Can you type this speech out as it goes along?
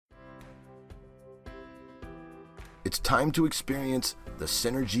It's time to experience the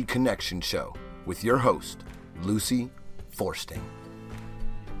Synergy Connection Show with your host, Lucy Forsting.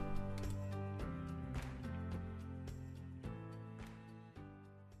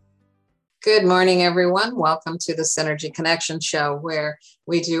 Good morning, everyone. Welcome to the Synergy Connection Show, where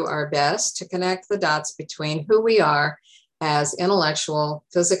we do our best to connect the dots between who we are as intellectual,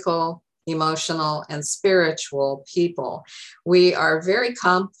 physical, emotional, and spiritual people. We are very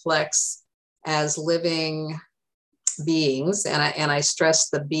complex as living beings, and I stress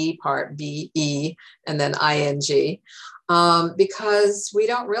the B part, B-E, and then I-N-G, because we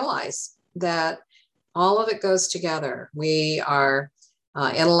don't realize that all of it goes together. We are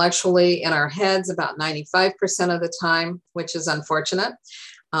intellectually in our heads about 95% of the time, which is unfortunate,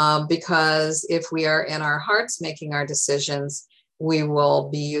 because if we are in our hearts making our decisions, we will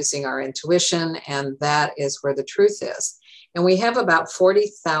be using our intuition, and that is where the truth is. And we have about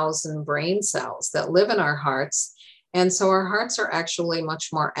 40,000 brain cells that live in our hearts. And so our hearts are actually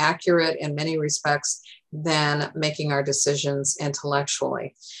much more accurate in many respects than making our decisions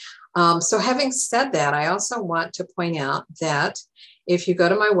intellectually. So having said that, I also want to point out that if you go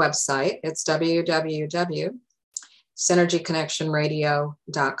to my website, it's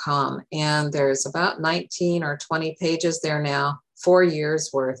www.synergyconnectionradio.com. And there's about 19 or 20 pages there now, 4 years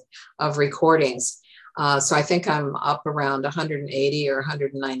worth of recordings. So I think I'm up around 180 or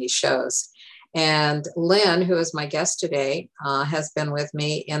 190 shows. And Lynne, who is my guest today, has been with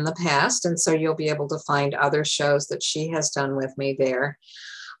me in the past. And so you'll be able to find other shows that she has done with me there.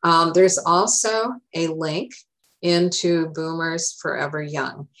 There's also a link into Boomers Forever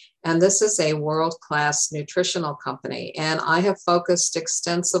Young. And this is a world-class nutritional company. And I have focused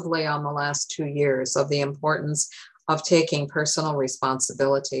extensively on the last 2 years of the importance of taking personal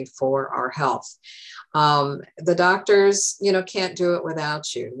responsibility for our health. The doctors, can't do it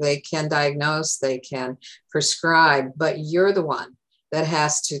without you. They can diagnose, they can prescribe, but you're the one that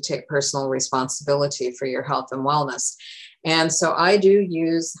has to take personal responsibility for your health and wellness. And so I do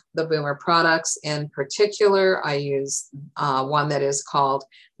use the Boomer products. In particular, I use one that is called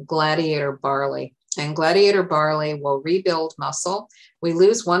Gladiator Barley. And Gladiator Barley will rebuild muscle. We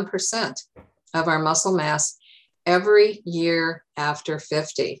lose 1% of our muscle mass every year after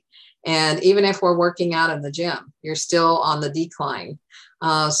 50. And even if we're working out in the gym, you're still on the decline.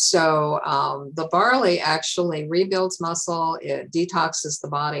 So the barley actually rebuilds muscle, it detoxes the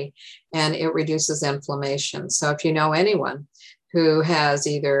body, and it reduces inflammation. So if you know anyone who has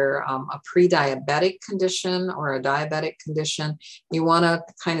either a pre-diabetic condition or a diabetic condition, you want to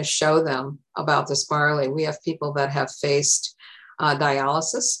kind of show them about this barley. We have people that have faced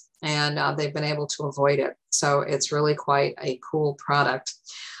dialysis, and they've been able to avoid it. So it's really quite a cool product.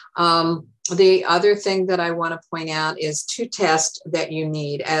 The other thing that I want to point out is 2 tests that you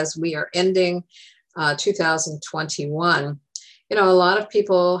need as we are ending 2021. A lot of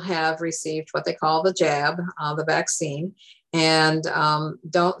people have received what they call the jab, the vaccine, and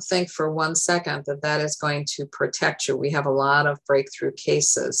don't think for 1 second that that is going to protect you. We have a lot of breakthrough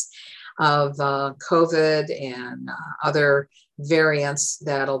cases of COVID and other variants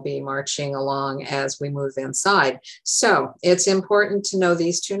that'll be marching along as we move inside. So it's important to know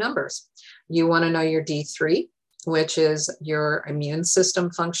these 2 numbers. You want to know your D3, which is your immune system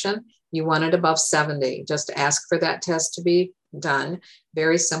function. You want it above 70. Just ask for that test to be done.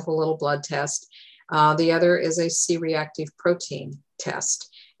 Very simple little blood test. The other is a C-reactive protein test.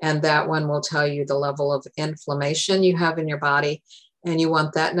 And that one will tell you the level of inflammation you have in your body. And you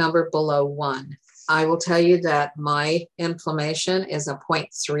want that number below 1. I will tell you that my inflammation is a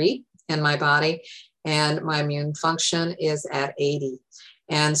 0.3 in my body, and my immune function is at 80.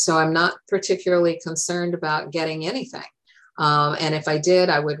 And so I'm not particularly concerned about getting anything. And if I did,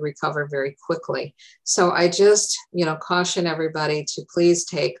 I would recover very quickly. So I just, caution everybody to please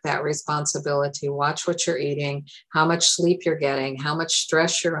take that responsibility. Watch what you're eating, how much sleep you're getting, how much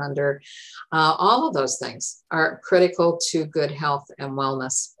stress you're under. All of those things are critical to good health and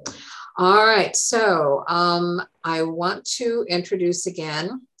wellness. All right, so I want to introduce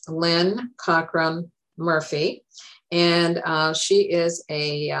again Lynne Cockrum-Murphy, and she is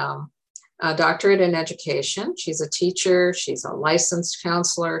a doctorate in education. She's a teacher, she's a licensed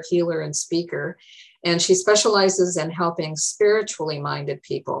counselor, healer, and speaker, and she specializes in helping spiritually minded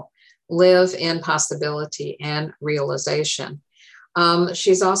people live in possibility and realization.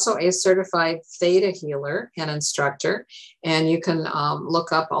 She's also a certified theta healer and instructor, and you can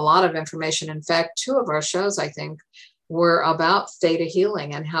look up a lot of information. In fact, 2 of our shows, I think, were about theta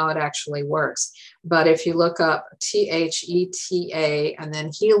healing and how it actually works. But if you look up THETA and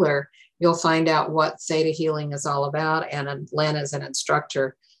then healer, you'll find out what theta healing is all about. And Lynne is an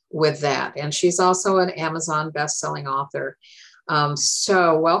instructor with that. And she's also an Amazon best-selling author.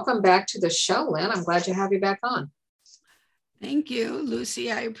 So welcome back to the show, Lynne. I'm glad to have you back on. Thank you,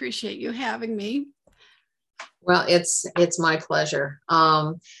 Lucy. I appreciate you having me. Well, it's my pleasure.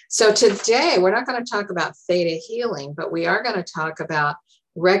 So today we're not going to talk about theta healing, but we are going to talk about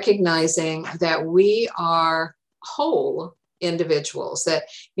recognizing that we are whole individuals. That,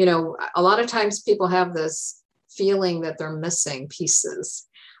 you know, a lot of times people have this feeling that they're missing pieces.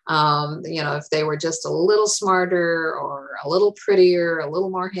 You know, if they were just a little smarter or a little prettier, a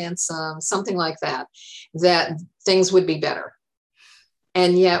little more handsome, something like that, that things would be better.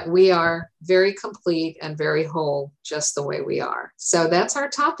 And yet we are very complete and very whole just the way we are. So that's our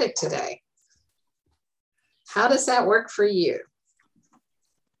topic today. How does that work for you?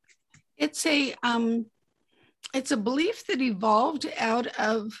 It's a belief that evolved out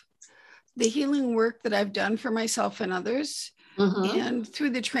of the healing work that I've done for myself and others, and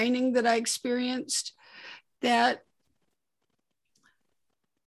through the training that I experienced, that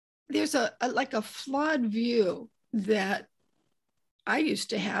there's a flawed view that I used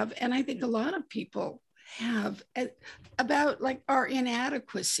to have, and I think a lot of people have, about like our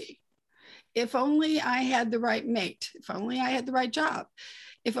inadequacy. If only I had the right mate, if only I had the right job,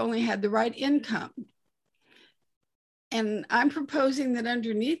 if only I had the right income. And I'm proposing that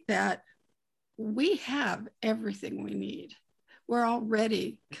underneath that, we have everything we need. We're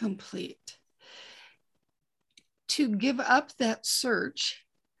already complete. To give up that search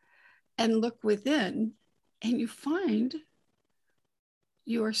and look within, and you find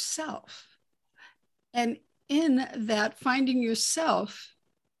yourself. And in that finding yourself,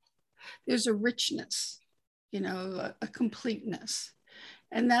 there's a richness, you know, a completeness.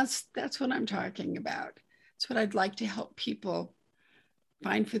 And that's what I'm talking about. It's what I'd like to help people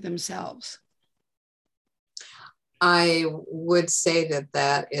find for themselves. I would say that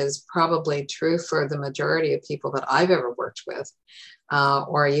that is probably true for the majority of people that I've ever worked with,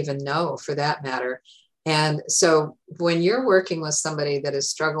 or even know for that matter. And so when you're working with somebody that is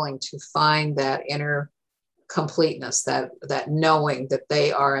struggling to find that inner completeness, that knowing that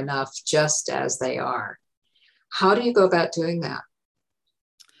they are enough just as they are, how do you go about doing that?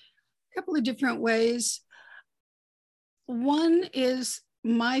 A couple of different ways. One is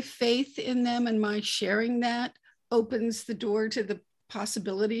my faith in them, and my sharing that opens the door to the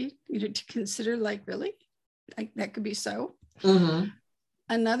possibility, you know, to consider, like, really, like that could be so.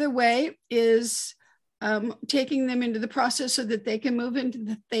 Another way is taking them into the process so that they can move into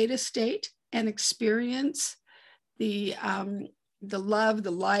the theta state and experience the love,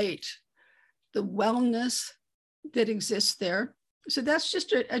 the light, the wellness that exists there. So that's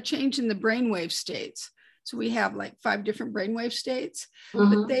just a change in the brainwave states. So we have like 5 different brainwave states.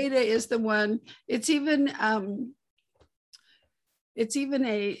 But theta is the one. It's even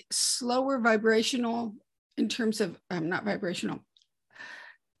a slower vibrational in terms of not vibrational.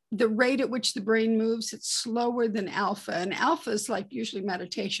 The rate at which the brain moves, it's slower than alpha. And alpha is like usually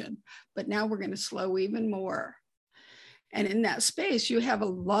meditation, but now we're going to slow even more. And in that space, you have a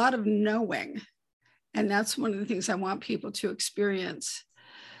lot of knowing. And that's one of the things I want people to experience.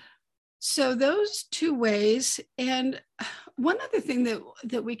 So those 2 ways. And one other thing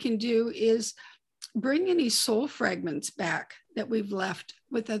that we can do is bring any soul fragments back that we've left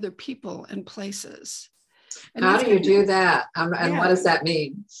with other people and places. And how do you do that? And what does that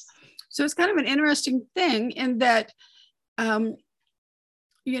mean? So it's kind of an interesting thing in that, you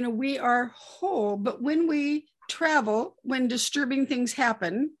know, we are whole, but when we travel, when disturbing things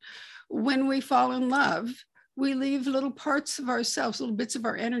happen, when we fall in love, we leave little parts of ourselves, little bits of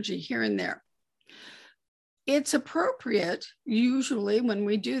our energy here and there. It's appropriate, usually, when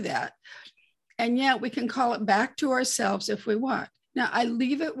we do that. And yet we can call it back to ourselves if we want. Now, I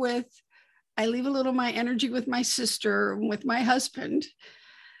leave a little of my energy with my sister, with my husband.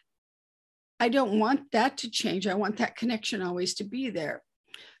 I don't want that to change. I want that connection always to be there.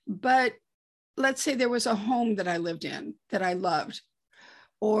 But let's say there was a home that I lived in that I loved,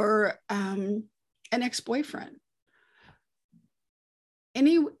 or an ex-boyfriend.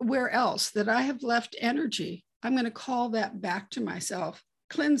 Anywhere else that I have left energy, I'm going to call that back to myself,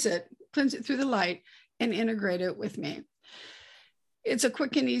 cleanse it through the light, and integrate it with me. It's a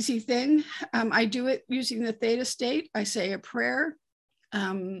quick and easy thing. I do it using the theta state. I say a prayer.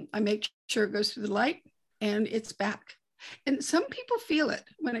 I make sure it goes through the light, and it's back. And some people feel it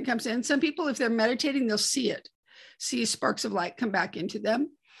when it comes in. Some people, if they're meditating, they'll see sparks of light come back into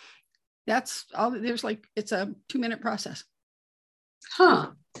them. That's all. It's a 2-minute process. Yeah.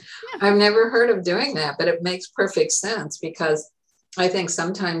 I've never heard of doing that, but it makes perfect sense, because I think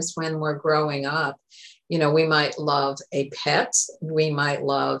sometimes when we're growing up, we might love a pet. We might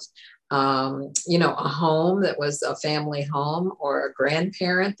love, a home that was a family home, or a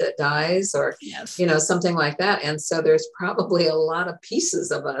grandparent that dies, or, Yes. Something like that. And so there's probably a lot of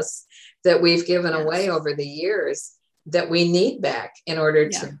pieces of us that we've given away over the years that we need back in order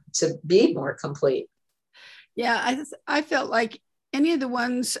to be more complete. Yeah, I felt like any of the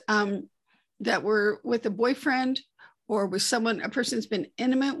ones that were with a boyfriend or with someone, a person's been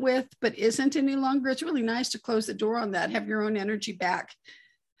intimate with, but isn't any longer, it's really nice to close the door on that, have your own energy back,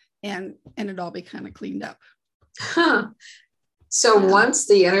 and it all be kind of cleaned up. So once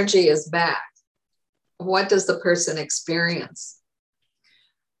the energy is back, what does the person experience?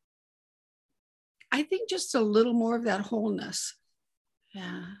 I think just a little more of that wholeness.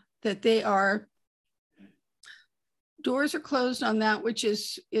 Yeah, that doors are closed on that which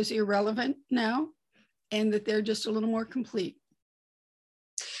is irrelevant now, and that they're just a little more complete.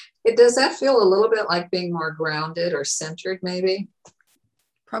 Does that feel a little bit like being more grounded or centered, maybe?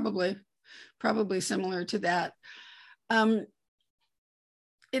 Probably similar to that.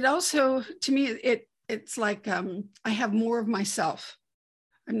 It also, to me, it's like I have more of myself.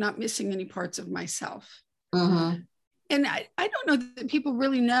 I'm not missing any parts of myself. Mm-hmm. And I don't know that people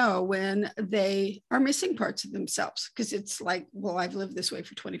really know when they are missing parts of themselves, because it's like, well, I've lived this way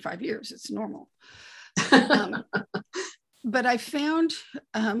for 25 years. It's normal. But I found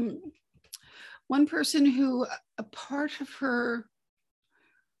one person who, a part of her,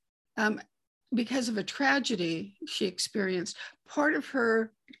 because of a tragedy she experienced, part of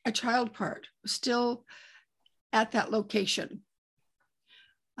her, a child part, was still at that location.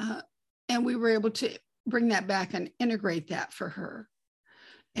 And we were able to bring that back and integrate that for her.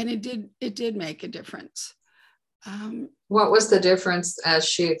 And it did make a difference. What was the difference as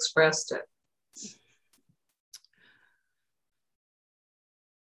she expressed it?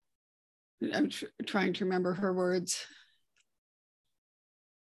 I'm trying to remember her words.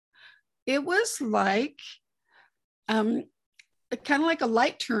 It was like, kind of like a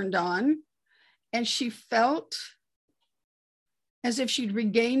light turned on, and she felt as if she'd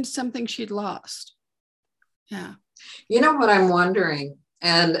regained something she'd lost. Yeah. You know what I'm wondering,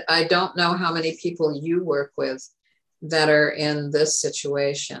 and I don't know how many people you work with that are in this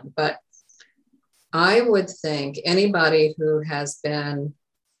situation, but I would think anybody who has been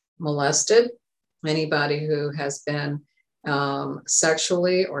molested, anybody who has been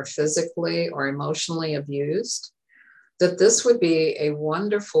sexually or physically or emotionally abused, that this would be a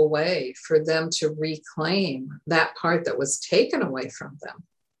wonderful way for them to reclaim that part that was taken away from them.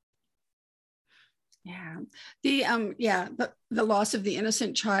 Yeah. The loss of the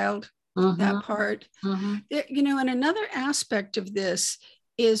innocent child, that part. And another aspect of this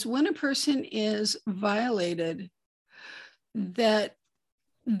is when a person is violated, that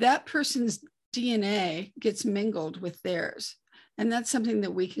person's DNA gets mingled with theirs. And that's something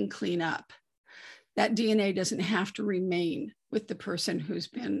that we can clean up. That DNA doesn't have to remain with the person who's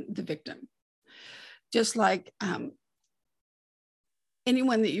been the victim. Just like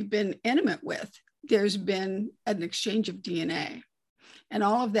anyone that you've been intimate with, there's been an exchange of DNA, and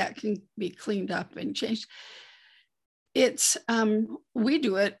all of that can be cleaned up and changed. It's, we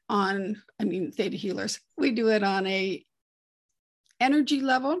do it on, theta healers, we do it on a energy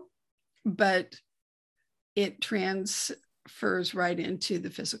level, but it transfers right into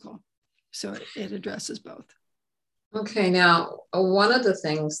the physical. So it addresses both. Okay, now, one of the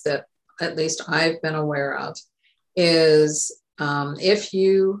things that at least I've been aware of is if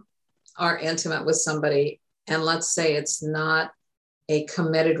you are intimate with somebody, and let's say it's not a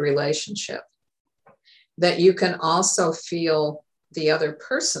committed relationship, that you can also feel the other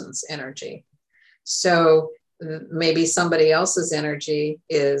person's energy. So maybe somebody else's energy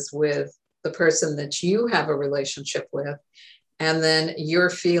is with the person that you have a relationship with, and then you're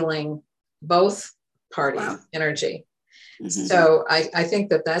feeling both parties' energy. Mm-hmm. So I think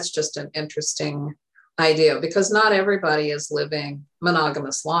that that's just an interesting idea, because not everybody is living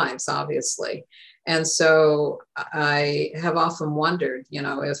monogamous lives, obviously. And so I have often wondered,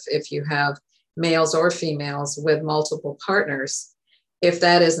 if you have males or females with multiple partners, if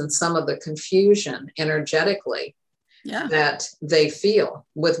that isn't some of the confusion energetically that they feel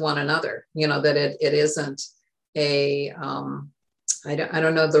with one another, that it isn't a, I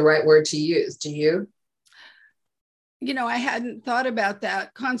don't know the right word to use. Do you? I hadn't thought about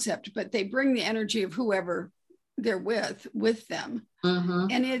that concept, but they bring the energy of whoever they're with them. Mm-hmm.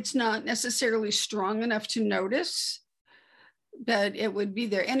 And it's not necessarily strong enough to notice, but it would be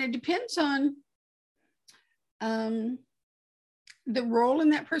there. And it depends on the role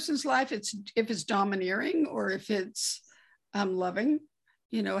in that person's life. If it's domineering or if it's loving.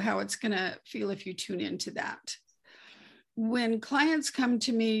 how it's going to feel if you tune into that. When clients come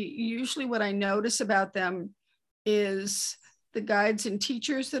to me, usually what I notice about them is the guides and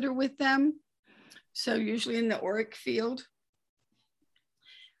teachers that are with them. So usually in the auric field.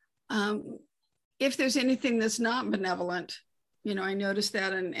 If there's anything that's not benevolent, I notice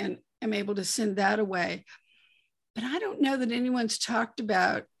that and am able to send that away. But I don't know that anyone's talked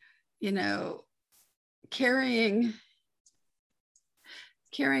about, carrying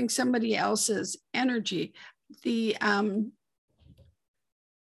somebody else's energy. The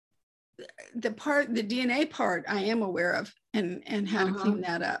DNA part I am aware of and how to clean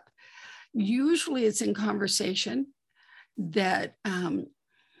that up. Usually it's in conversation that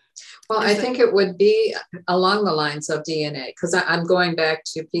well, I think it would be along the lines of DNA, because I'm going back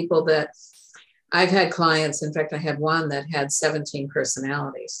to people that I've had clients. In fact, I had one that had 17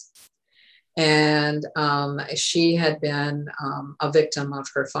 personalities. And she had been a victim of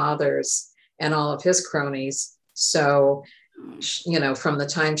her father's and all of his cronies. So, from the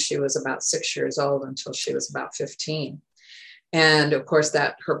time she was about 6 years old until she was about 15. And of course,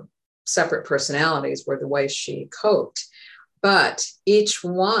 that her separate personalities were the way she coped. But each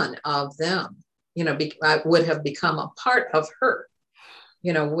one of them, would have become a part of her,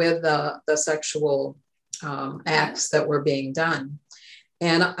 with the sexual acts that were being done.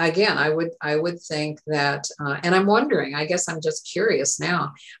 And again, I would think that, and I'm wondering, I guess I'm just curious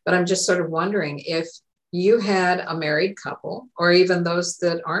now, but I'm just sort of wondering if you had a married couple, or even those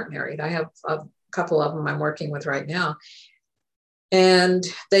that aren't married. I have a couple of them I'm working with right now, and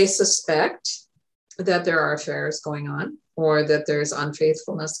they suspect that there are affairs going on, or that there's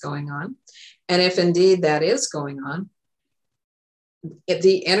unfaithfulness going on. And if indeed that is going on,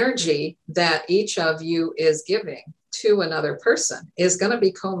 the energy that each of you is giving to another person is going to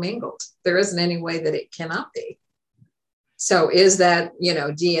be commingled. There isn't any way that it cannot be. So is that,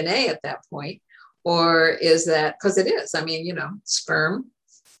 DNA at that point, or is that, because it is, sperm,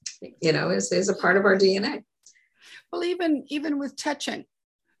 is a part of our DNA. Well, even with touching.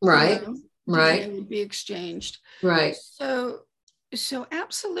 Right. Right. DNA would be exchanged. Right. So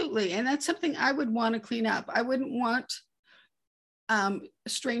absolutely. And that's something I would want to clean up. I wouldn't want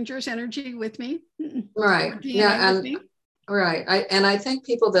strangers' energy with me. Right. Yeah. And right. I think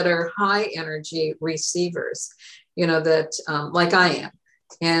people that are high energy receivers, that like I am.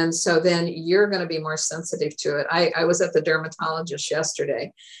 And so then you're going to be more sensitive to it. I was at the dermatologist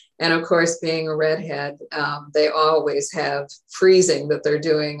yesterday. And of course, being a redhead, they always have freezing that they're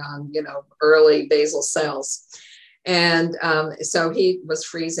doing on, early basal cells. And so he was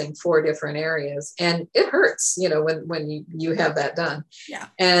freezing 4 different areas, and it hurts, when you have that done. Yeah.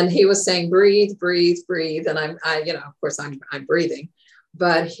 And he was saying, breathe, breathe, breathe. And of course I'm breathing,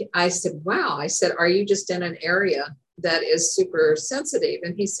 but I said, wow. I said, are you just in an area that is super sensitive?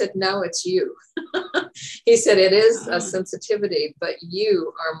 And he said, no, it's you. He said, it is a sensitivity, but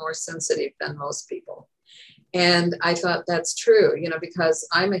you are more sensitive than most people. And I thought that's true, because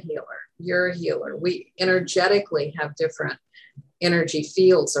I'm a healer, you're a healer. We energetically have different energy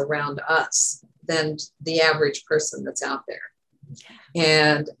fields around us than the average person that's out there.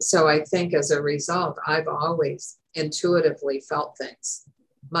 And so I think as a result, I've always intuitively felt things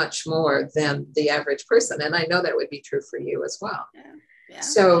much more than the average person. And I know that would be true for you as well. Yeah.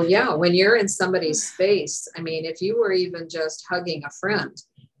 So yeah, when you're in somebody's space, if you were even just hugging a friend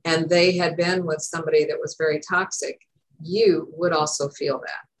and they had been with somebody that was very toxic, you would also feel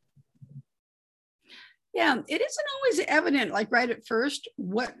that. Yeah, it isn't always evident, like right at first,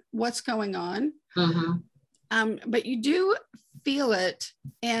 what's going on. Mm-hmm. But you do feel it.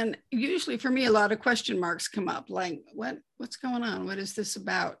 And usually for me, a lot of question marks come up, like, what's going on? What is this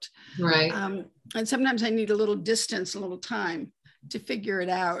about? Right. And sometimes I need a little distance, a little time to figure it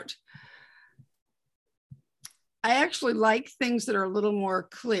out. I actually like things that are a little more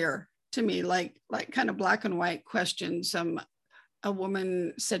clear to me, like kind of black and white questions. A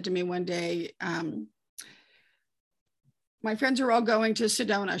woman said to me one day, my friends are all going to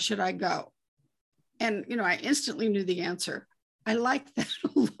Sedona. Should I go? And, I instantly knew the answer. I like that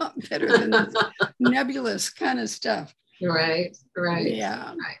a lot better than the nebulous kind of stuff. Right. Yeah.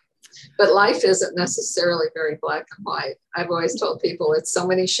 Right. But life isn't necessarily very black and white. I've always told people it's so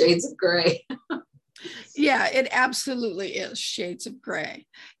many shades of gray. Yeah, it absolutely is shades of gray.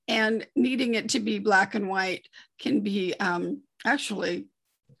 And needing it to be black and white can be actually,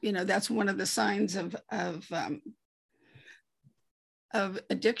 that's one of the signs of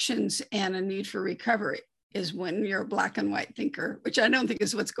addictions and a need for recovery, is when you're a black and white thinker, which I don't think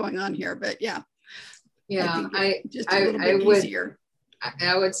is what's going on here, but yeah. Yeah, just a little bit easier.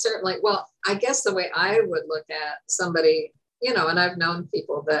 I would certainly, well, I guess the way I would look at somebody and I've known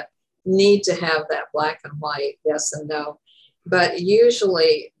people that need to have that black and white, yes and no, but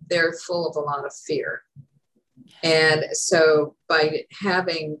usually they're full of a lot of fear. And so by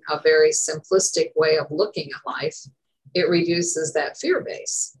having a very simplistic way of looking at life, it reduces that fear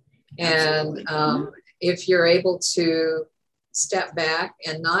base. And if you're able to step back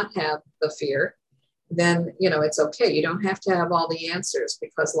and not have the fear, then, it's okay. You don't have to have all the answers,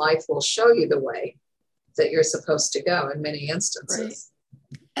 because life will show you the way that you're supposed to go in many instances.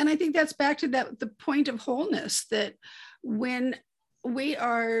 Right. And I think that's back to the point of wholeness, that when we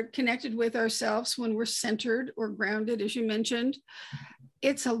are connected with ourselves, when we're centered or grounded, as you mentioned,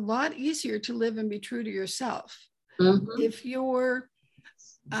 it's a lot easier to live and be true to yourself. Mm-hmm. If you're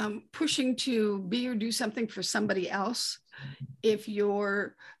pushing to be or do something for somebody else, if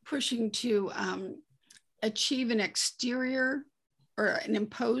you're pushing to achieve an exterior or an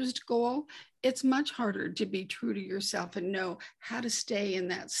imposed goal, it's much harder to be true to yourself and know how to stay in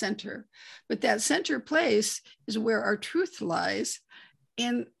that center. But that center place is where our truth lies.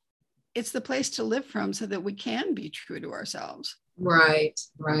 And it's the place to live from so that we can be true to ourselves. Right.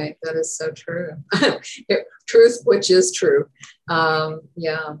 That is so true. Truth, which is true.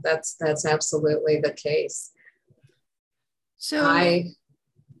 Yeah, that's absolutely the case. So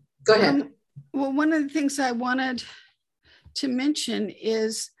go ahead. Well, one of the things I wanted to mention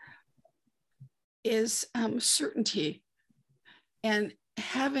is certainty, and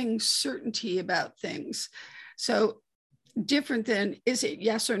having certainty about things. So different than is it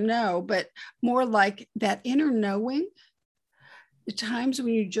yes or no, but more like that inner knowing. The times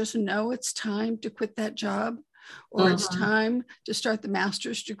when you just know it's time to quit that job, or it's time to start the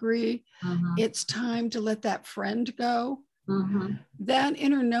master's degree, it's time to let that friend go. That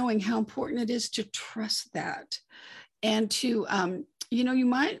inner knowing, how important it is to trust that, and to you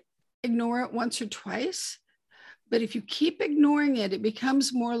might ignore it once or twice, but if you keep ignoring it, it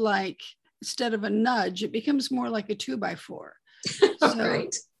becomes more like, instead of a nudge, it becomes more like a 2x4. So,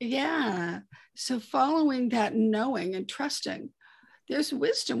 right. Yeah. So following that knowing and trusting, there's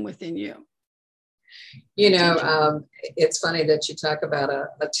wisdom within you. It's funny that you talk about a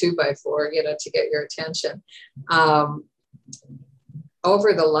 2x4, to get your attention.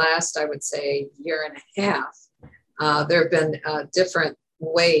 Over the last, I would say, year and a half, there have been different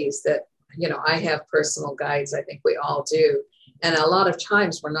ways that, I have personal guides. I think we all do. And a lot of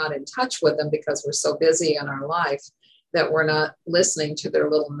times we're not in touch with them because we're so busy in our life that we're not listening to their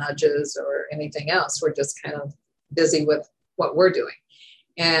little nudges or anything else. We're just kind of busy with what we're doing.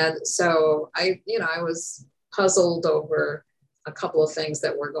 And so I was puzzled over a couple of things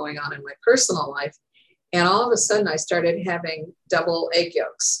that were going on in my personal life. And all of a sudden I started having double egg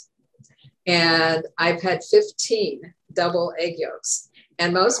yolks. And I've had 15 double egg yolks.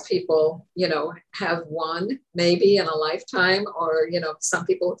 And most people, have one maybe in a lifetime, or, some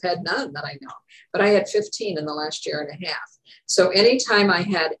people have had none that I know. But I had 15 in the last year and a half. So anytime I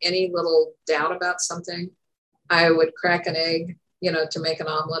had any little doubt about something, I would crack an egg, to make an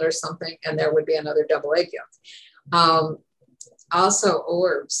omelet or something, and there would be another double egg yolk. Also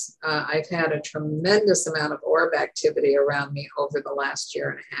orbs. I've had a tremendous amount of orb activity around me over the last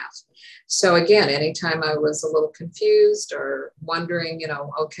year and a half. So again, anytime I was a little confused or wondering,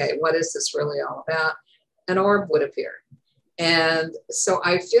 okay, what is this really all about? An orb would appear. And so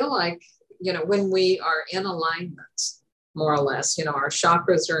I feel like, when we are in alignment, more or less, our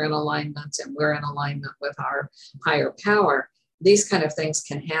chakras are in alignment and we're in alignment with our higher power, these kind of things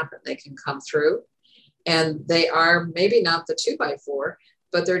can happen. They can come through. And they are maybe not the 2x4,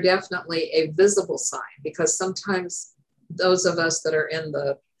 but they're definitely a visible sign, because sometimes those of us that are in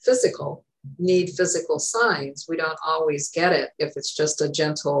the physical need physical signs. We don't always get it if it's just a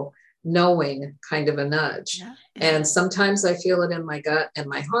gentle knowing kind of a nudge. Yeah. And sometimes I feel it in my gut and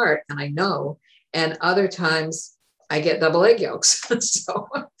my heart, and I know, and other times I get double egg yolks. So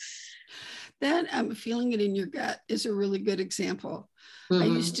that feeling it in your gut is a really good example. I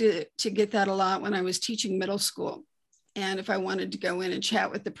used to get that a lot when I was teaching middle school. And if I wanted to go in and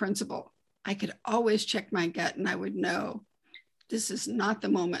chat with the principal, I could always check my gut and I would know this is not the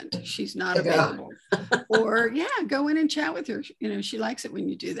moment. She's not available. Or go in and chat with her. She likes it when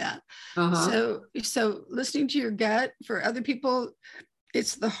you do that. So listening to your gut, for other people,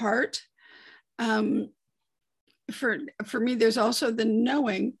 it's the heart. For me, there's also the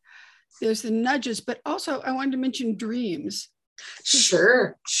knowing, there's the nudges, but also I wanted to mention dreams.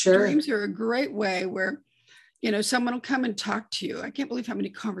 Sure. Dreams are a great way where, someone will come and talk to you. I can't believe how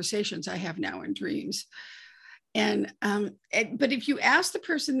many conversations I have now in dreams. And, but if you ask the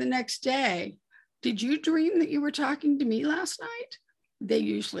person the next day, did you dream that you were talking to me last night? They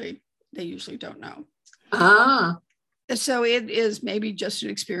usually don't know. So it is maybe just an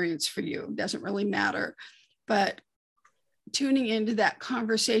experience for you. It doesn't really matter. But tuning into that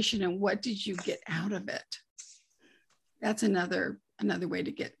conversation and what did you get out of it? That's another way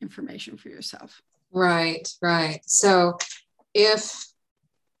to get information for yourself. Right, right. So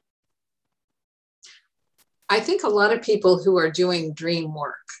I think a lot of people who are doing dream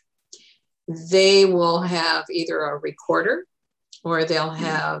work, they will have either a recorder or they'll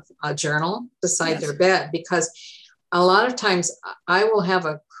have a journal beside their bed, because a lot of times I will have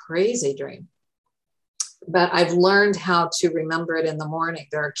a crazy dream, but I've learned how to remember it in the morning.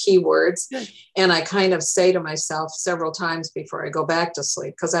 There are key words. And I kind of say to myself several times before I go back to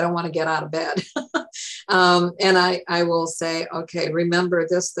sleep, because I don't want to get out of bed. And I will say, okay, remember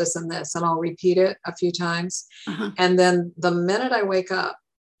this, this, and this, and I'll repeat it a few times. And then the minute I wake up,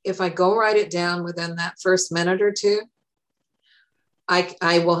 if I go write it down within that first minute or two,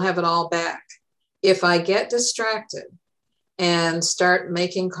 I will have it all back. If I get distracted and start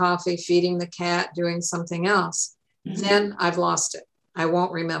making coffee, feeding the cat, doing something else, then I've lost it. I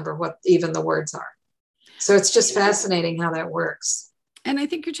won't remember what even the words are. So it's just fascinating how that works. And I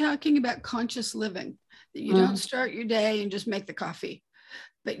think you're talking about conscious living, that you don't start your day and just make the coffee,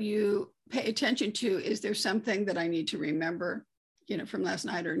 but you pay attention to, is there something that I need to remember, from last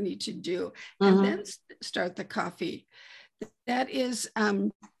night, or need to do, and then start the coffee. That is,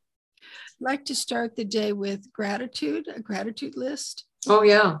 like to start the day with a gratitude list. Oh,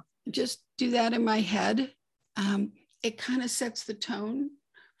 yeah. Just do that in my head. It kind of sets the tone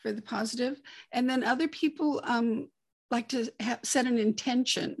for the positive. And then other people like to set an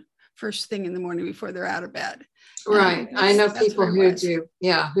intention first thing in the morning before they're out of bed. Right. I know people who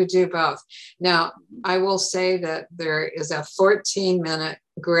do both. Now, I will say that there is a 14-minute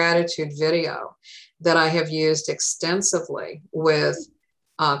gratitude video that I have used extensively with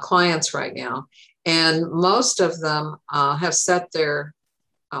clients right now. And most of them have set their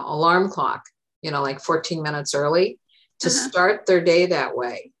alarm clock, like 14 minutes early to start their day that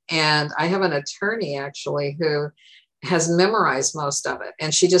way. And I have an attorney actually who has memorized most of it.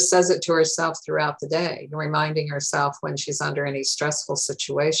 And she just says it to herself throughout the day, reminding herself when she's under any stressful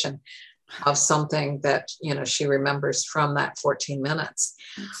situation of something that, she remembers from that 14 minutes.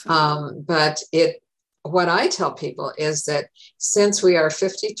 But what I tell people is that since we are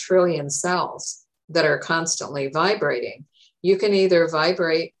 50 trillion cells that are constantly vibrating, you can either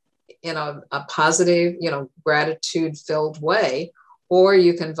vibrate in a positive, gratitude-filled way, or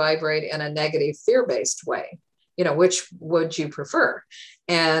you can vibrate in a negative, fear-based way. Which would you prefer?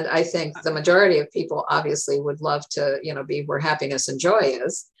 And I think the majority of people obviously would love to, be where happiness and joy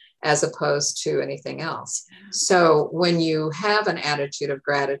is, as opposed to anything else. So when you have an attitude of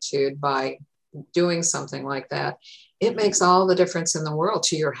gratitude by doing something like that, it makes all the difference in the world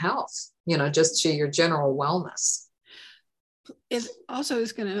to your health, just to your general wellness. It also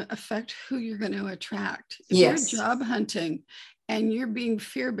is going to affect who you're going to attract. If Yes. you're job hunting and you're being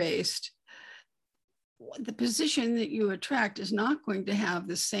fear-based, the position that you attract is not going to have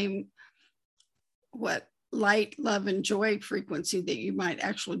the same light, love, and joy frequency that you might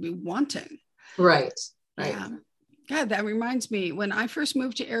actually be wanting. Right. Yeah. God, that reminds me, when I first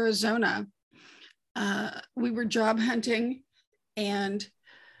moved to Arizona, we were job hunting, and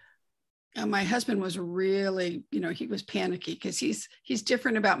my husband was really, he was panicky because he's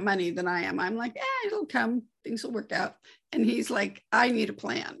different about money than I am. I'm like, it'll come, things will work out. And he's like, I need a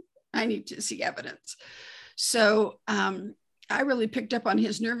plan. I need to see evidence. So I really picked up on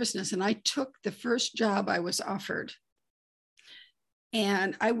his nervousness, and I took the first job I was offered.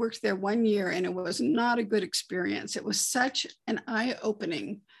 And I worked there 1 year, and it was not a good experience. It was such an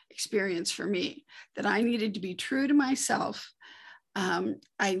eye-opening experience for me that I needed to be true to myself.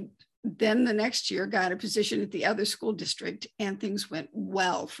 I then the next year got a position at the other school district, and things went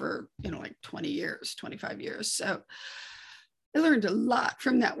well for, like 20 years, 25 years. So I learned a lot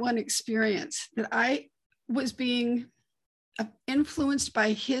from that one experience, that I was being influenced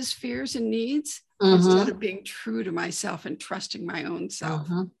by his fears and needs instead of being true to myself and trusting my own self.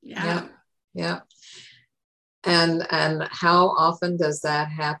 Yeah. And how often does that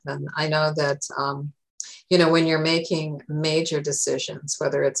happen? I know that, when you're making major decisions,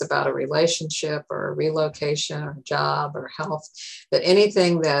 whether it's about a relationship or a relocation or a job or health, that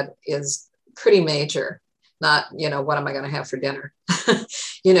anything that is pretty major, not, what am I going to have for dinner?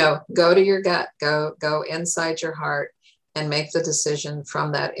 Go to your gut, go inside your heart and make the decision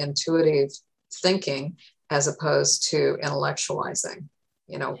from that intuitive thinking, as opposed to intellectualizing,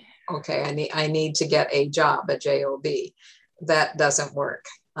 okay, I need to get a job, a job. That doesn't work.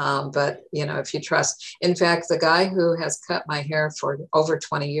 But, if you trust, in fact, the guy who has cut my hair for over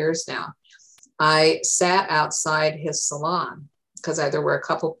 20 years now, I sat outside his salon because there were a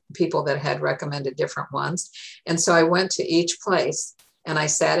couple people that had recommended different ones. And so I went to each place and I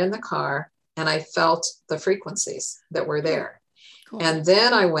sat in the car and I felt the frequencies that were there. Cool. And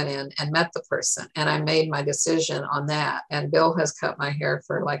then I went in and met the person and I made my decision on that. And Bill has cut my hair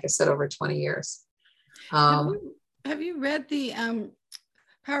for, like I said, over 20 years. Have you read the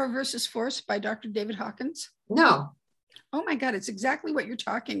Power versus Force by Dr. David Hawkins? No. Oh my God, it's exactly what you're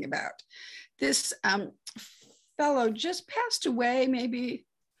talking about. This fellow just passed away maybe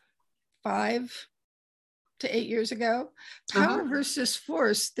 5 to 8 years ago. Power versus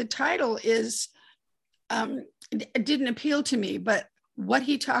Force. The title is, it didn't appeal to me, but what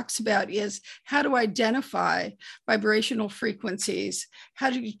he talks about is how to identify vibrational frequencies, how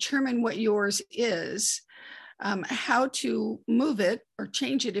to determine what yours is, how to move it or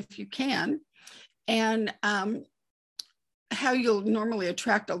change it if you can, and how you'll normally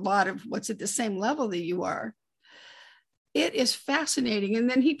attract a lot of what's at the same level that you are. It is fascinating. And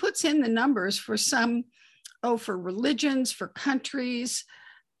then he puts in the numbers for some, for religions, for countries,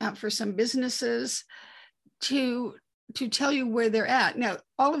 for some businesses to tell you where they're at. Now,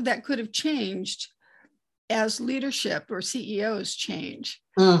 all of that could have changed as leadership or CEOs change.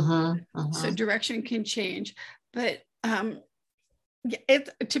 So direction can change. But to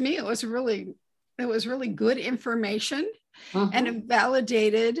me, it was really good information. And it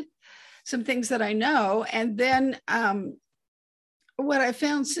validated some things that I know. And then what I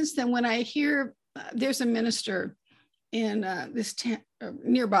found since then, when I hear there's a minister in this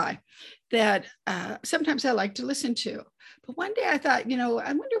nearby that sometimes I like to listen to. But one day I thought,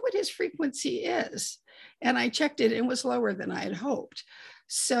 I wonder what his frequency is. And I checked it and it was lower than I had hoped.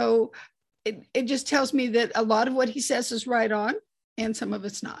 So it just tells me that a lot of what he says is right on and some of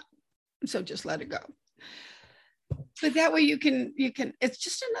it's not. So just let it go. But that way you can, it's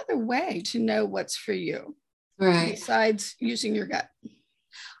just another way to know what's for you. Right. Besides using your gut.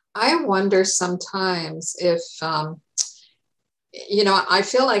 I wonder sometimes if, I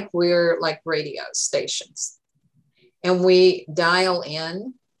feel like we're like radio stations and we dial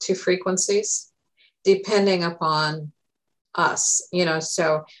in to frequencies depending upon us,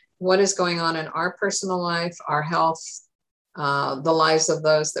 so what is going on in our personal life, our health, the lives of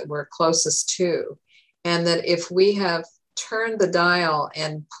those that we're closest to. And that if we have turned the dial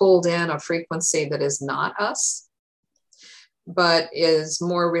and pulled in a frequency that is not us, but is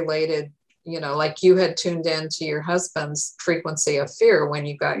more related, like you had tuned in to your husband's frequency of fear when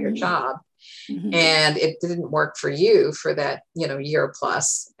you got your job, and it didn't work for you for that, year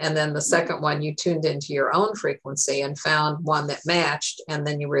plus. And then the second one, you tuned into your own frequency and found one that matched, and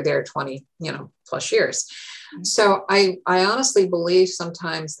then you were there 20, plus years. So I honestly believe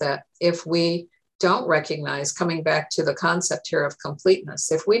sometimes that if we don't recognize, coming back to the concept here of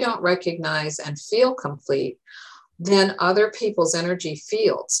completeness, if we don't recognize and feel complete, then other people's energy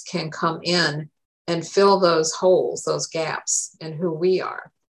fields can come in and fill those holes, those gaps in who we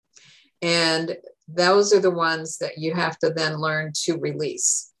are. And those are the ones that you have to then learn to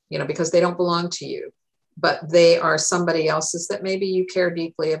release, because they don't belong to you, but they are somebody else's that maybe you care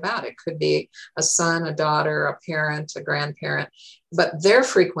deeply about. It could be a son, a daughter, a parent, a grandparent, but their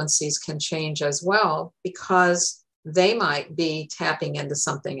frequencies can change as well because they might be tapping into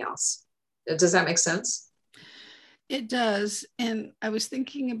something else. Does that make sense? It does. And I was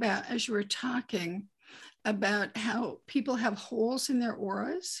thinking about, as you were talking, about how people have holes in their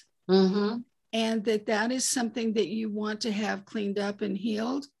auras, and that is something that you want to have cleaned up and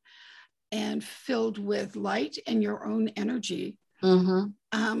healed and filled with light and your own energy,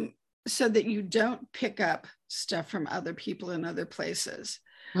 so that you don't pick up stuff from other people in other places.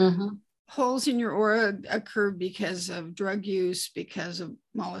 Holes in your aura occur because of drug use, because of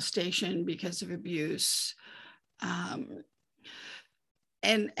molestation, because of abuse, and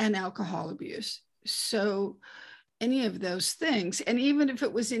alcohol abuse. So any of those things, and even if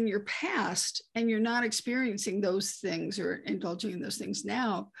it was in your past and you're not experiencing those things or indulging in those things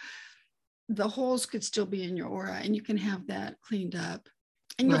now, the holes could still be in your aura, and you can have that cleaned up,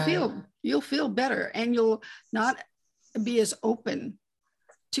 and you'll feel better, and you'll not be as open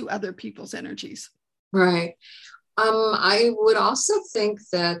to other people's energies. Right. I would also think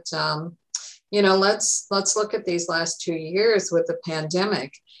that let's look at these last 2 years with the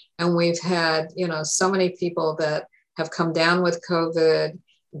pandemic, and we've had so many people that have come down with COVID,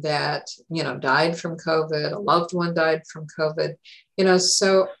 that died from COVID, a loved one died from COVID,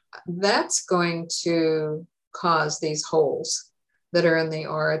 so that's going to cause these holes that are in the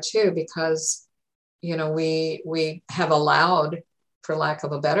aura too, because we have allowed, for lack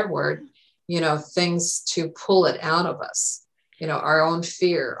of a better word, things to pull it out of us. our own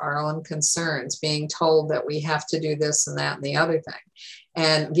fear, our own concerns, being told that we have to do this and that and the other thing,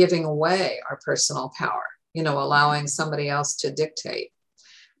 and giving away our personal power, allowing somebody else to dictate.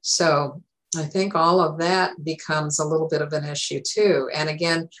 So I think all of that becomes a little bit of an issue too. And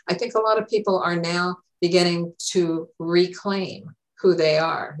again, I think a lot of people are now beginning to reclaim who they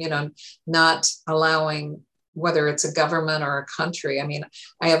are, not allowing, whether it's a government or a country. I mean,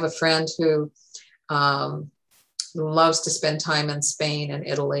 I have a friend who loves to spend time in Spain and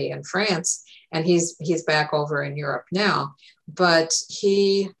Italy and France, and he's back over in Europe now, but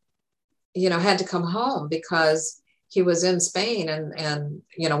he, had to come home because he was in Spain and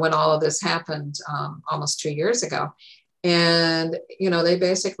when all of this happened almost 2 years ago. And, they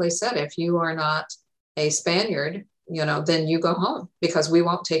basically said, if you are not a Spaniard, then you go home because we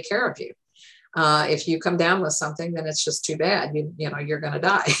won't take care of you. If you come down with something, then it's just too bad. You're going to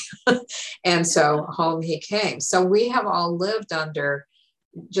die. And so home he came. So we have all lived under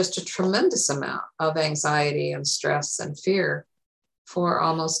just a tremendous amount of anxiety and stress and fear for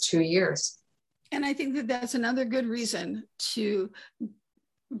almost 2 years. And I think that that's another good reason to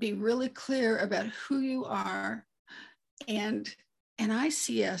be really clear about who you are. And I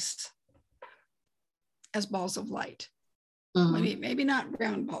see us as balls of light. Mm-hmm. Maybe not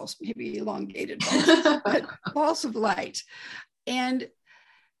round balls, maybe elongated balls, but balls of light. And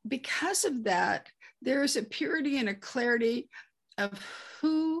because of that, there's a purity and a clarity of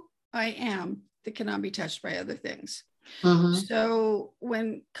who I am that cannot be touched by other things. Mm-hmm. So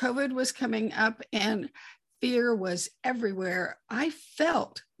when COVID was coming up and fear was everywhere, I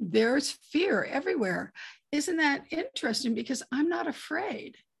felt there's fear everywhere. Isn't that interesting? Because I'm not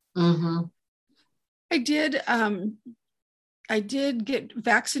afraid. Mm-hmm. I did get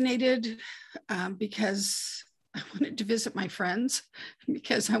vaccinated because I wanted to visit my friends,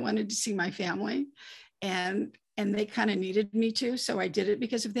 because I wanted to see my family, and they kind of needed me to. So I did it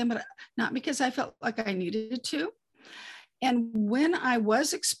because of them, but not because I felt like I needed to. And when I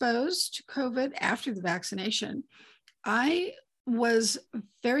was exposed to COVID after the vaccination, I was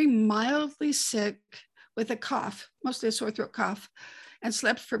very mildly sick with a cough, mostly a sore throat cough, and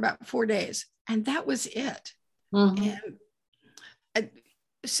slept for about 4 days. And that was it. Mm-hmm. And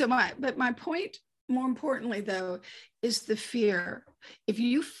my point, more importantly, though, is the fear. If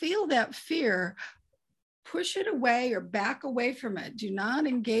you feel that fear, push it away or back away from it. Do not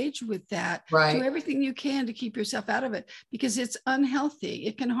engage with that. Right. Do everything you can to keep yourself out of it, because it's unhealthy.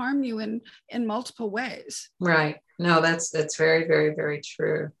 It can harm you in multiple ways. Right. No, that's very, very, very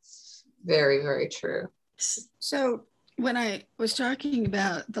true. Very, very true. So when I was talking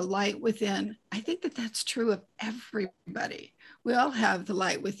about the light within, I think that that's true of everybody. We all have the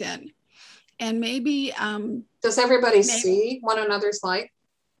light within. And maybe... does everybody see one another's light?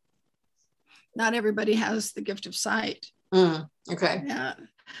 Not everybody has the gift of sight. Okay. Yeah.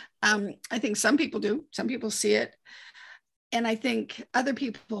 I think some people do. Some people see it. And I think other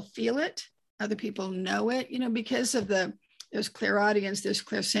people feel it. Other people know it, because of there's clairaudience, there's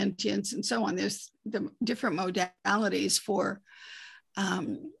clairsentience, and so on. There's the different modalities for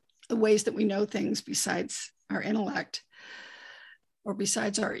the ways that we know things besides our intellect or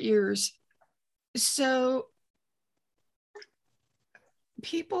besides our ears. So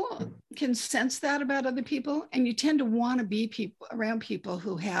people can sense that about other people, and you tend to want to be around people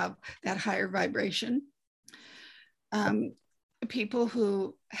who have that higher vibration. People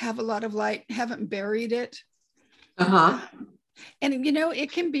who have a lot of light, haven't buried it. And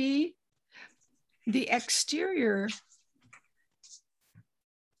it can be the exterior.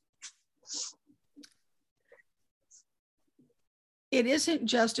 It isn't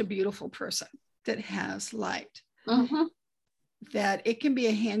just a beautiful person that has light. Mm-hmm. That it can be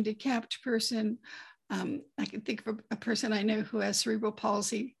a handicapped person. I can think of a person I know who has cerebral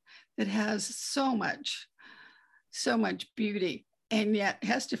palsy that has so much beauty, and yet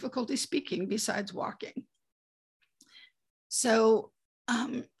has difficulty speaking besides walking. So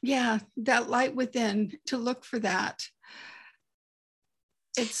that light within, to look for that.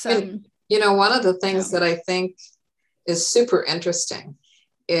 It's one of the things that I think is super interesting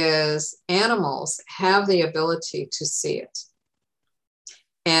is animals have the ability to see it.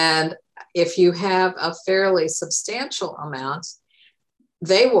 And if you have a fairly substantial amount,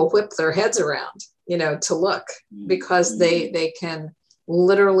 they will whip their heads around, to look, because they can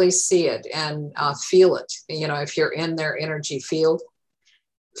literally see it and feel it, if you're in their energy field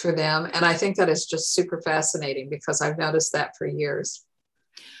for them. And I think that is just super fascinating, because I've noticed that for years.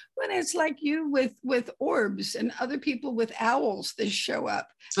 When it's like you with orbs and other people with owls that show up,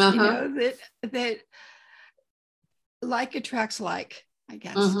 that like attracts like, I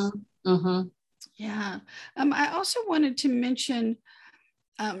guess. Mm-hmm. Mm-hmm. Yeah. I also wanted to mention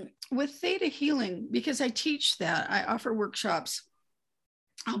with theta healing, because I teach that, I offer workshops.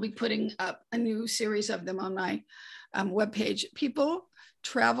 I'll be putting up a new series of them on my webpage. People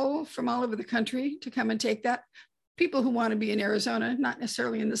travel from all over the country to come and take that. People who want to be in Arizona, not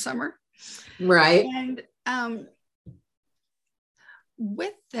necessarily in the summer. Right. And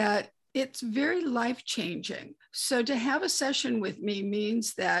with that, it's very life-changing. So to have a session with me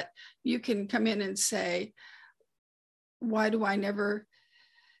means that you can come in and say, why do I never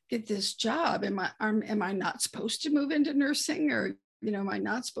get this job? Am I not supposed to move into nursing? Or, am I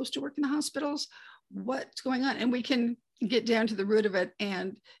not supposed to work in the hospitals? What's going on? And we can get down to the root of it.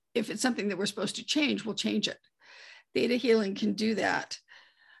 And if it's something that we're supposed to change, we'll change it. Theta healing can do that.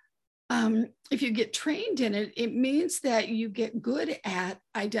 If you get trained in it, it means that you get good at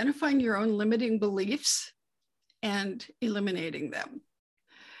identifying your own limiting beliefs and eliminating them.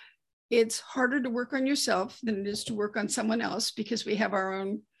 It's harder to work on yourself than it is to work on someone else, because we have our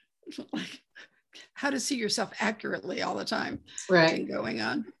own, like, how to see yourself accurately all the time, right, going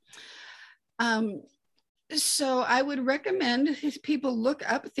on. So I would recommend if people look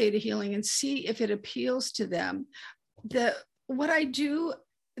up theta healing and see if it appeals to them. What I do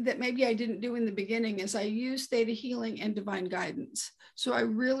that maybe I didn't do in the beginning is I use theta healing and divine guidance. So I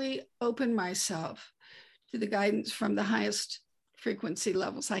really open myself to the guidance from the highest frequency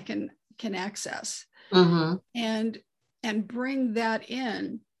levels I can access, mm-hmm. and bring that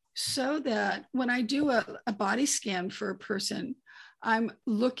in, so that when I do a body scan for a person, I'm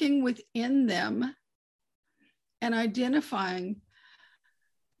looking within them and identifying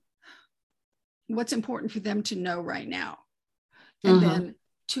what's important for them to know right now. And mm-hmm. then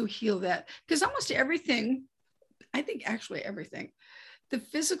to heal that. Because almost everything, I think actually everything, the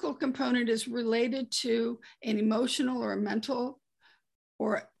physical component is related to an emotional or a mental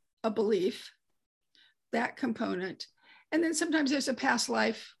or a belief, that component. And then sometimes there's a past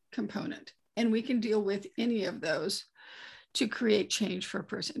life component. And we can deal with any of those to create change for a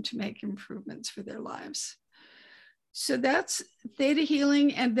person, to make improvements for their lives. So that's theta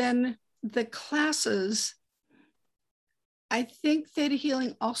healing. And then the classes, I think theta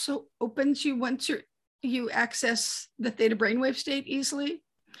healing also opens you once you access the theta brainwave state easily,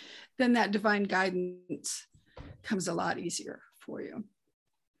 then that divine guidance comes a lot easier for you.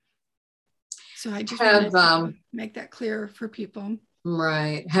 So I just wanted to make that clear for people.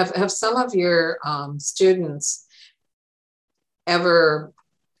 Right. Have some of your students ever,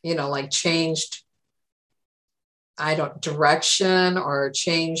 like changed, direction or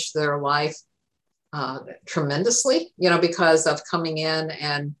changed their life tremendously, because of coming in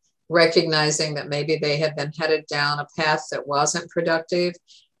and recognizing that maybe they had been headed down a path that wasn't productive,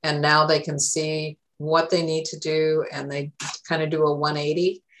 and now they can see what they need to do and they kind of do a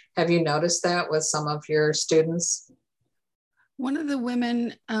 180. Have you noticed that with some of your students? One of the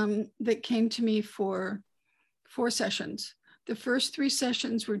women that came to me for 4 sessions, the first 3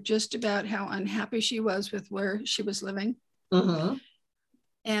 sessions were just about how unhappy she was with where she was living. Mm-hmm.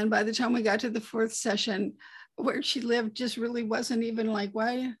 And by the time we got to the 4th session, where she lived just really wasn't even like,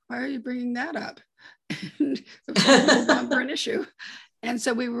 why are you bringing that up? And it was no longer an issue. And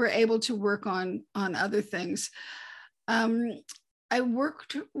so we were able to work on other things. I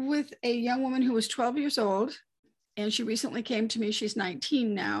worked with a young woman who was 12 years old, and she recently came to me. She's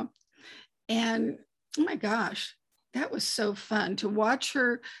 19 now. And oh my gosh, that was so fun to watch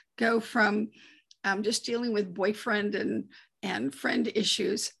her go from just dealing with boyfriend and friend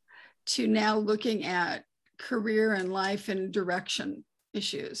issues to now looking at career and life and direction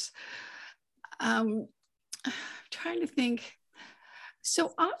issues. I'm trying to think.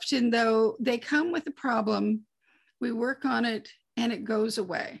 So often, though, they come with a problem, we work on it, and it goes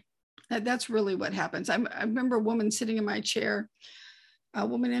away. That's really what happens. I remember a woman sitting in my chair, a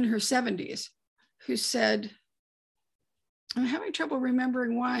woman in her 70s, who said, I'm having trouble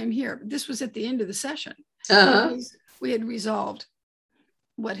remembering why I'm here. This was at the end of the session. Uh-huh. We had resolved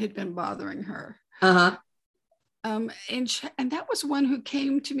what had been bothering her. Uh-huh. And that was one who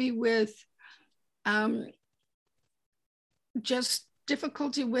came to me with just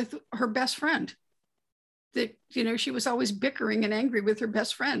difficulty with her best friend. That, she was always bickering and angry with her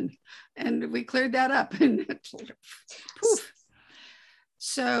best friend. And we cleared that up. And poof.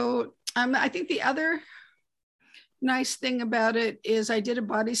 So I think the other nice thing about it is I did a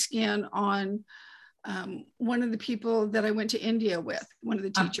body scan on one of the people that I went to India with, one of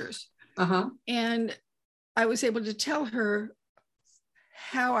the teachers. Uh-huh. And I was able to tell her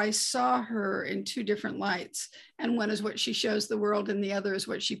how I saw her in 2 different lights. And one is what she shows the world, and the other is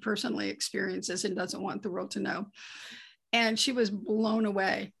what she personally experiences and doesn't want the world to know. And she was blown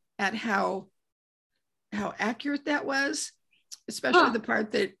away at how how accurate that was, especially the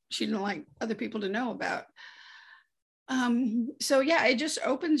part that she didn't like other people to know about. So yeah, it just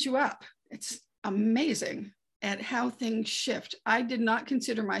opens you up. It's amazing at how things shift. I did not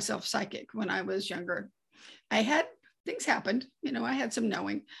consider myself psychic when I was younger. I had things happened, I had some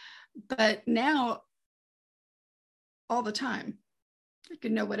knowing, but now all the time, I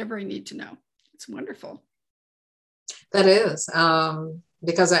can know whatever I need to know. It's wonderful. That is,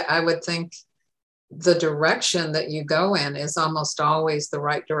 because I would think the direction that you go in is almost always the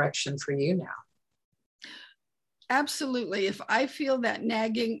right direction for you now. Absolutely. If I feel that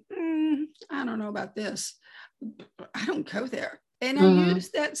nagging, I don't know about this, I don't go there. And I use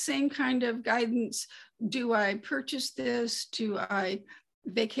that same kind of guidance. Do I purchase this? Do I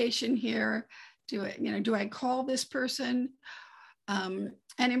vacation here? Do I call this person? And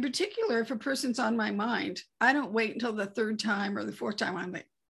in particular, if a person's on my mind, I don't wait until the third time or the fourth time. I'm like,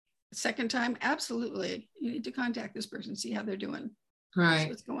 second time, absolutely. You need to contact this person, see how they're doing. Right. See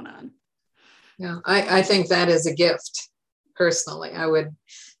what's going on. Yeah, I think that is a gift. Personally, I would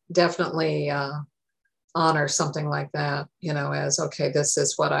definitely honor something like that, as, okay, this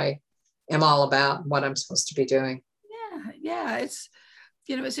is what I am all about, what I'm supposed to be doing. Yeah. It's,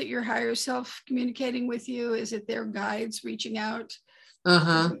 is it your higher self communicating with you? Is it their guides reaching out?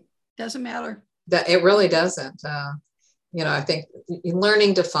 Doesn't matter. That it really doesn't. I think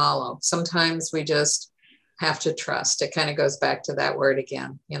learning to follow. Sometimes we just have to trust. It kind of goes back to that word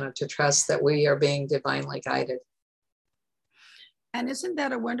again, to trust that we are being divinely guided. And isn't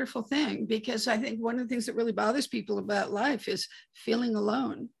that a wonderful thing? Because I think one of the things that really bothers people about life is feeling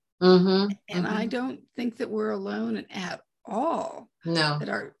alone. And I don't think that we're alone at all. No. That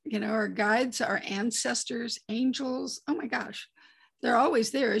our guides, our ancestors, angels, oh my gosh, they're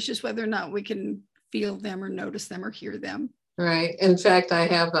always there. It's just whether or not we can feel them or notice them or hear them. Right. In fact, I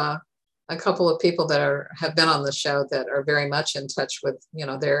have a couple of people that have been on the show that are very much in touch with,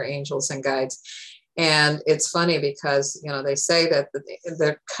 their angels and guides. And it's funny because, they say that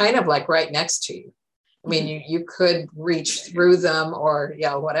they're kind of like right next to you. I mean, you could reach through them or,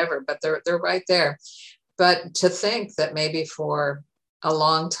 whatever, but they're right there. But to think that maybe for a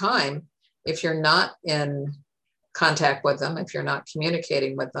long time, if you're not in contact with them, if you're not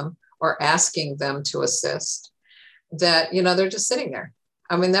communicating with them or asking them to assist, that, they're just sitting there.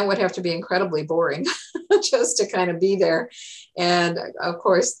 I mean, that would have to be incredibly boring just to kind of be there. And of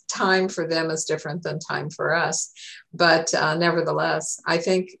course, time for them is different than time for us. But nevertheless, I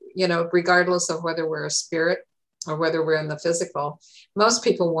think, regardless of whether we're a spirit or whether we're in the physical, most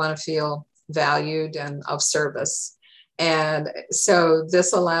people want to feel valued and of service. And so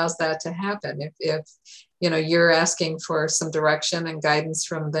this allows that to happen. If you're asking for some direction and guidance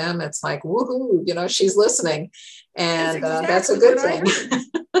from them, it's like, woohoo, she's listening. And that's a good thing.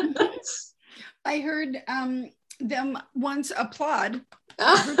 I heard them once applaud.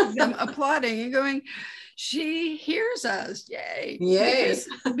 I heard them applauding and going, she hears us. Yay.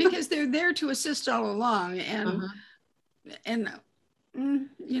 Because they're there to assist all along. And,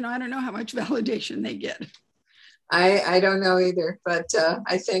 I don't know how much validation they get. I don't know either, but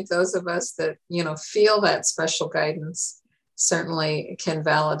I think those of us that, feel that special guidance certainly can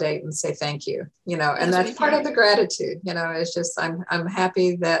validate and say thank you, and that's part of the gratitude, it's just, I'm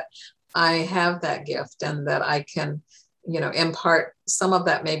happy that I have that gift and that I can, impart some of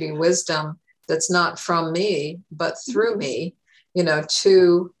that maybe wisdom that's not from me, but through me,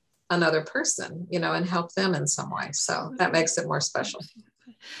 to another person, and help them in some way. So that makes it more special.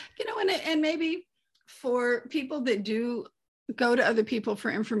 And maybe for people that do go to other people for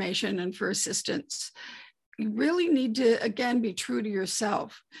information and for assistance, you really need to, again, be true to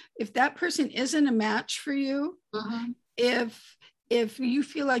yourself. If that person isn't a match for you, if you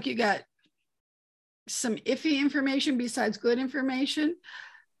feel like you got some iffy information besides good information,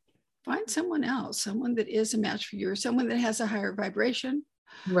 find someone else, someone that is a match for you, or someone that has a higher vibration,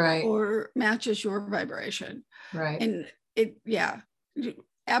 right, or matches your vibration. Right. And you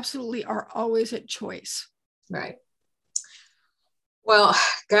absolutely are always at choice. Right. Well,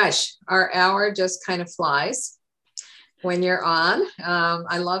 gosh, our hour just kind of flies when you're on.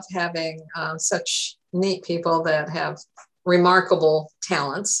 I love having such neat people that have remarkable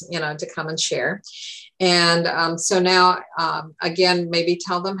talents, to come and share. And so now, again, maybe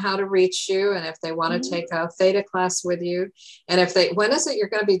tell them how to reach you, and if they want to take a theta class with you, and when is it you're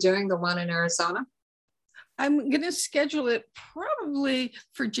going to be doing the one in Arizona? I'm going to schedule it probably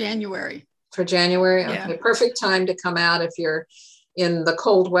for January. For January? Yeah. Okay, perfect time to come out if you're in the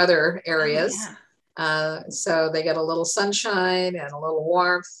cold weather areas. So they get a little sunshine and a little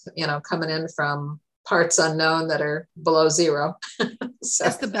warmth, coming in from parts unknown that are below zero. So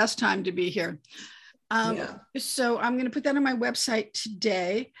that's the best time to be here. So I'm going to put that on my website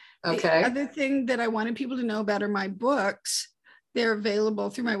today. Okay. The other thing that I wanted people to know about are my books. They're available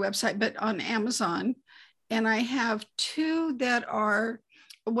through my website, but on Amazon. And I have two that are,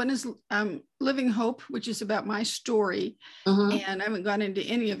 one is Living Hope, which is about my story. And I haven't gone into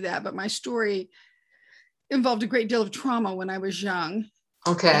any of that, but my story involved a great deal of trauma when I was young.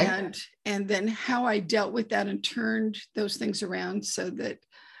 Okay. And then how I dealt with that and turned those things around so that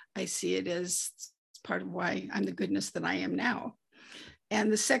I see it as part of why I'm the goodness that I am now.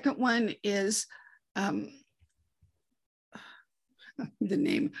 And the second one is the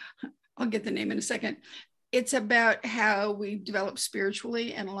name. I'll get the name in a second. It's about how we develop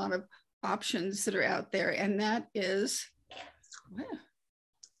spiritually and a lot of options that are out there. And that is,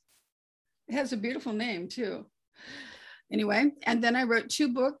 it has a beautiful name too. Anyway, and then I wrote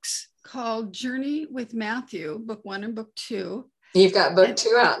two books called Journey with Matthew, book 1 and book 2. You've got book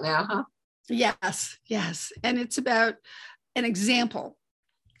 2 out now, huh? Yes. And it's about an example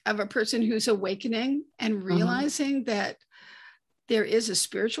of a person who's awakening and realizing that there is a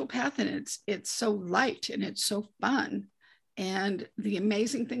spiritual path, and it's so light and it's so fun, and the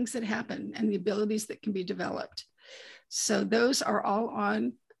amazing things that happen and the abilities that can be developed. So those are all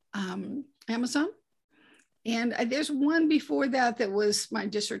on Amazon. And there's one before that was my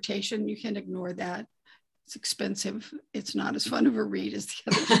dissertation. You can ignore that. It's expensive. It's not as fun of a read as the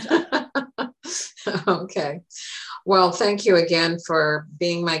other stuff. Okay. Well, thank you again for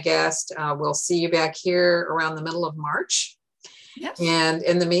being my guest. We'll see you back here around the middle of March. Yes. And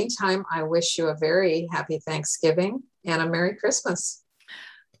in the meantime, I wish you a very happy Thanksgiving and a Merry Christmas.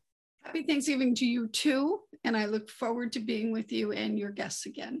 Happy Thanksgiving to you too. And I look forward to being with you and your guests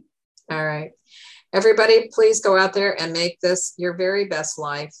again. All right. Everybody, please go out there and make this your very best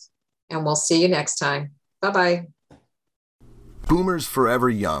life. And we'll see you next time. Bye-bye. Boomers Forever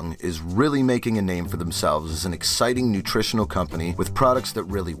Young is really making a name for themselves as an exciting nutritional company with products that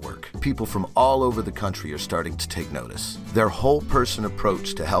really work. People from all over the country are starting to take notice. Their whole person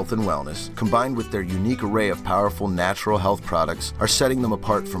approach to health and wellness, combined with their unique array of powerful natural health products, are setting them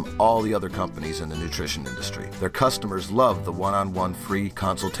apart from all the other companies in the nutrition industry. Their customers love the one-on-one free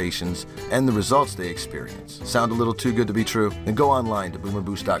consultations and the results they experience. Sound a little too good to be true? Then go online to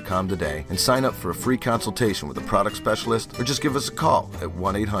boomerboost.com today and sign up for a free consultation with a product specialist, or just give us a call at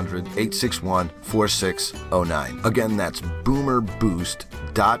 1-800-861-4609. Again, that's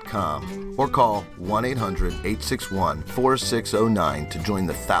boomerboost.com, or call 1-800-861-4609 to join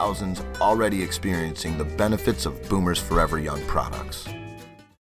the thousands already experiencing the benefits of Boomers Forever Young products.